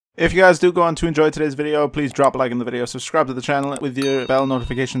If you guys do go on to enjoy today's video, please drop a like in the video, subscribe to the channel with your bell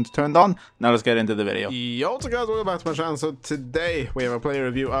notifications turned on. Now let's get into the video. Yo, what's up guys, welcome back to my channel. So today we have a player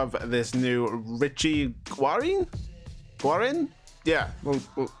review of this new Richie Guerin? Yeah,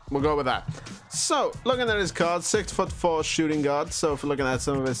 we'll go with that. So, looking at his card, 6'4" shooting guard. So if we're looking at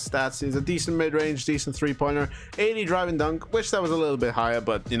some of his stats, he's a decent mid-range, decent three-pointer, 80 driving dunk. Wish that was a little bit higher,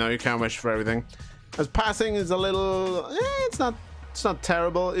 but you know, you can't wish for everything. His passing is a little, it's not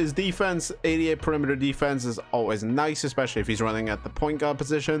terrible. His defense, 88 perimeter defense, is always nice, especially if he's running at the point guard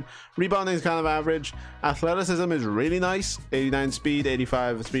position. Rebounding is kind of average. Athleticism is really nice, 89 speed,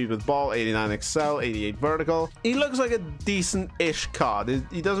 85 speed with ball, 89 excel, 88 vertical. He looks like a decent-ish card.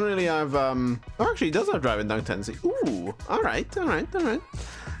 He doesn't really have oh, actually he does have driving dunk tendency. Ooh, all right. And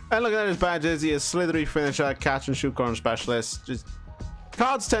looking at his badges, he is slithery finisher, catch and shoot corner specialist. Just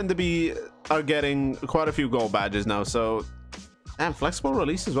cards are getting quite a few gold badges now, so. And flexible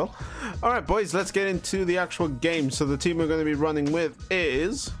release as well. All right, boys, let's get into the actual game. So the team we're going to be running with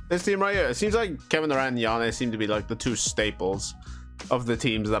is this team right here. It seems like Kevin Durant and Giannis seem to be like the two staples of the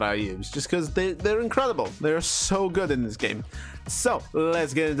teams that I use, just because they're incredible. They're so good in this game. So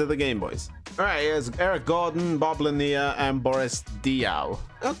let's get into the game, boys. All right, here's Eric Gordon, Bob Lanier, and Boris Diaw.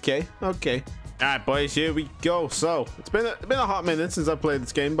 Okay. All right, boys, here we go. So it's been a hot minute since I played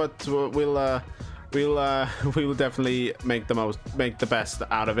this game, but we will definitely make the best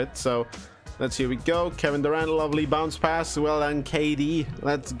out of it. So here we go. Kevin Durant, lovely bounce pass. Well done, KD.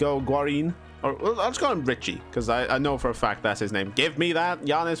 Let's go, Guerin. Or I'll just call him Richie, because I know for a fact that's his name. Give me that.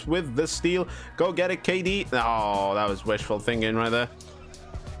 Giannis with the steal. Go get it, KD. Oh, that was wishful thinking right there.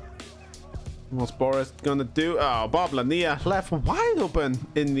 What's Boris gonna do? Oh, Bob Lanier left wide open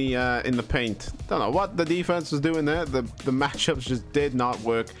in the paint. Don't know what the defense was doing there. The matchups just did not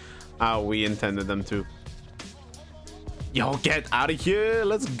work how we intended them to. Yo, get out of here.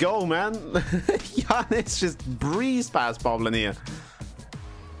 Let's go, man. Giannis just breezed past Bob Lanier.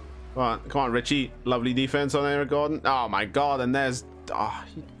 Come on, Richie. Lovely defense on Eric Gordon. Oh my god, and there's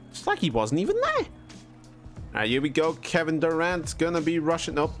it's like he wasn't even there. Alright, here we go. Kevin Durant's gonna be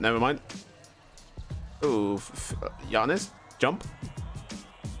rushing. Nope, never mind. Ooh, Giannis, jump.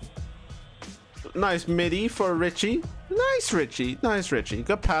 Nice midi for Richie. Nice Richie.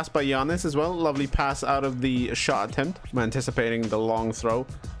 Good pass by Giannis as well. Lovely pass out of the shot attempt. I'm anticipating the long throw.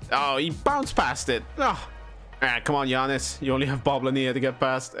 Oh, he bounced past it. Oh. Alright, come on, Giannis. You only have Bob Lanier to get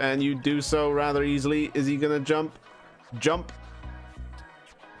past, and you do so rather easily. Is he gonna jump? Jump.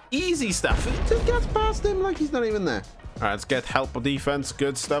 Easy stuff. He just gets past him like he's not even there. Alright, let's get help with defense.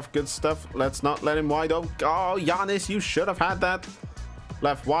 Good stuff. Let's not let him wide open. Oh, Giannis, you should have had that.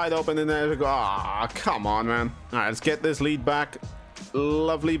 Left wide open in there to go. Ah, come on, man. All right, let's get this lead back.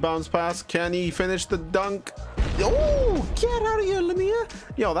 Lovely bounce pass. Can he finish the dunk? Oh, get out of here, Lanier.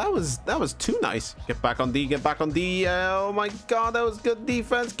 Yo, that was too nice. Get back on D. Oh my god, that was good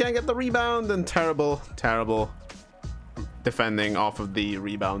defense. Can't get the rebound, and terrible defending off of the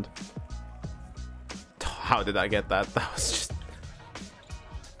rebound. How did I get that? That was just.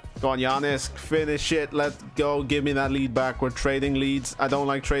 Go on, Giannis, finish it. Let's go. Give me that lead back. We're trading leads. I don't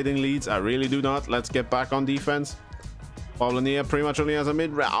like trading leads. I really do not. Let's get back on defense. Bob Lanier pretty much only has a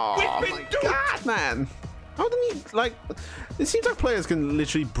mid-round. Oh my god, man. How did he, like, it seems like players can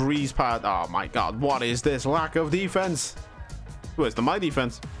literally breeze past. Oh my god, what is this lack of defense? Where's my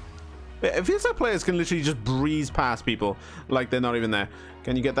defense? It feels like players can literally just breeze past people like they're not even there.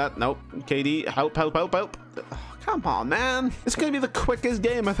 Can you get that? Nope. KD, help. Oh, come on, man. It's going to be the quickest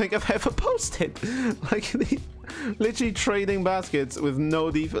game I think I've ever posted. Like, literally trading baskets with no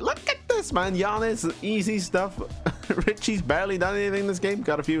defense. Look at this, man. Giannis, easy stuff. Richie's barely done anything in this game.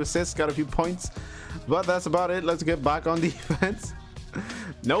 Got a few assists, got a few points. But that's about it. Let's get back on defense.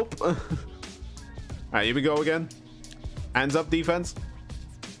 Nope. All right, here we go again. Hands up defense.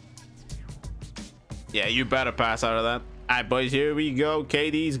 Yeah, you better pass out of that. All right, boys, here we go.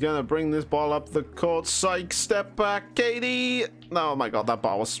 KD's gonna bring this ball up the court. Psych, step back, KD. Oh my god, that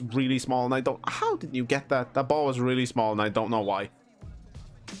ball was really small, and I don't. How did you get that? That ball was really small, and I don't know why.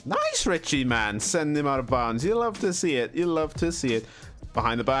 Nice, Richie, man. Send him out of bounds. You love to see it.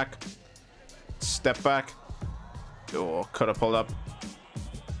 Behind the back. Step back. Oh, could have pulled up.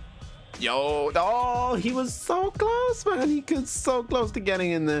 Yo, oh, he was so close, man. He was so close to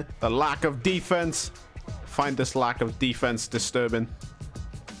getting in there. The lack of defense. Find this lack of defense disturbing.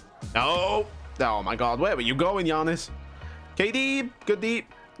 Oh my god, where were you going, Giannis? KD, good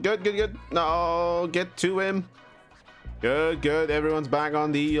deep. Good. No, get to him. Good. Everyone's back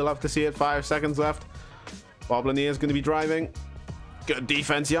on D. You'll have to see it. 5 seconds left. Bob Lanier is going to be driving. Good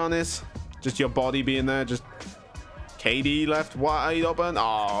defense, Giannis. Just your body being there. Just KD left wide open.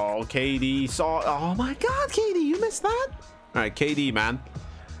 Oh, KD saw. Oh my God, KD, you missed that. All right, KD, man,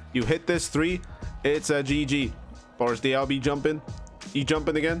 you hit this three. It's a GG. Boris the LB jumping. You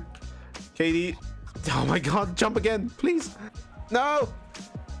jumping again, KD? Oh my God, jump again, please. No.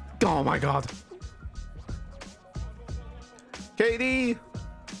 Oh my God. KD.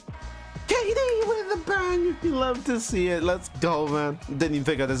 KD with the bang. You love to see it. Let's go, man. Didn't even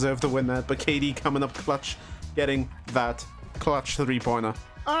think I deserved to win that, but KD coming up clutch, getting that clutch three-pointer.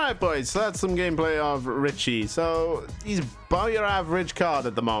 All right, boys, so that's some gameplay of Richie. So he's about your average card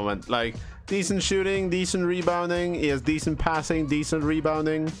at the moment. Like, decent shooting, decent rebounding. He has decent passing, decent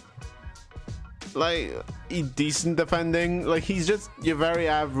rebounding. Like, decent defending. Like, he's just your very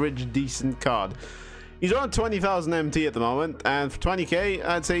average, decent card. He's around 20,000 MT at the moment, and for 20k,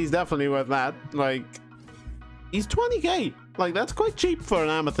 I'd say he's definitely worth that. Like, he's 20k. Like, that's quite cheap for an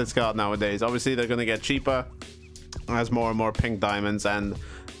Amethyst card nowadays. Obviously, they're going to get cheaper as more and more pink diamonds and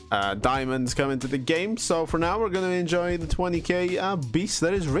diamonds come into the game. So for now, we're going to enjoy the 20k beast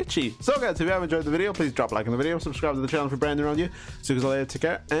that is Richie. So guys, if you have enjoyed the video, please drop a like on the video, subscribe to the channel if you're brand new around you. See you guys later, take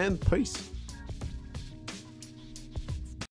care, and peace.